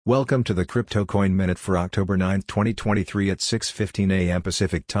Welcome to the Crypto Coin Minute for October 9, 2023 at 6:15 a.m.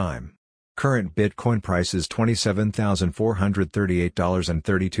 Pacific Time. Current Bitcoin price is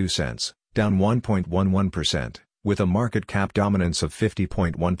 $27,438.32, down 1.11%, with a market cap dominance of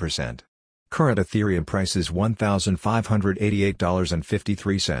 50.1%. Current Ethereum price is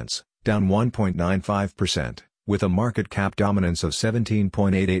 $1,588.53, down 1.95%, with a market cap dominance of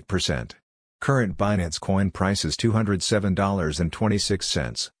 17.88%. Current Binance Coin price is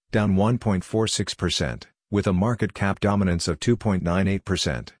 $207.26, down 1.46%, with a market cap dominance of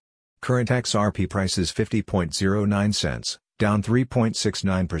 2.98%. Current XRP price is 50.09 cents, down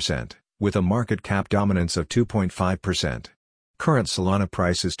 3.69%, with a market cap dominance of 2.5%. Current Solana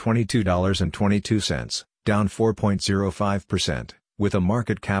price is $22.22, down 4.05%, with a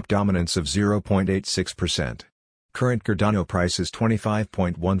market cap dominance of 0.86%. Current Cardano price is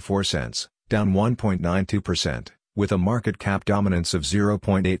 25.14 cents, down 1.92%, with a market cap dominance of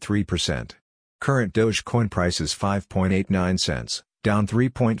 0.83%. Current Dogecoin price is 5.89 cents, down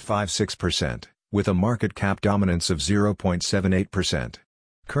 3.56%, with a market cap dominance of 0.78%.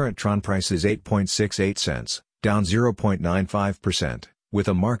 Current Tron price is 8.68 cents, down 0.95%, with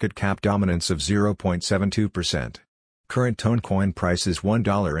a market cap dominance of 0.72%. Current Tonecoin price is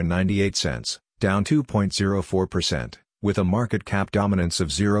 $1.98, down 2.04%. with a market cap dominance of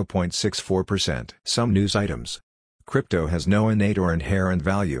 0.64%. Some news items. Crypto has no innate or inherent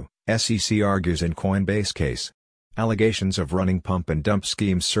value, SEC argues in Coinbase case. Allegations of running pump and dump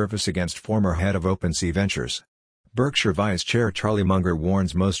schemes surface against former head of OpenSea Ventures. Berkshire Vice Chair Charlie Munger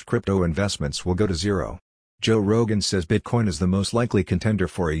warns most crypto investments will go to zero. Joe Rogan says Bitcoin is the most likely contender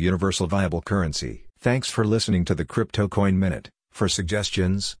for a universal viable currency. Thanks for listening to the Crypto Coin Minute. For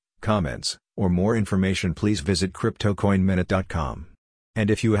suggestions, comments, or more information, please visit CryptoCoinMinute.com. And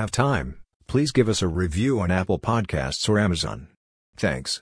if you have time, please give us a review on Apple Podcasts or Amazon. Thanks.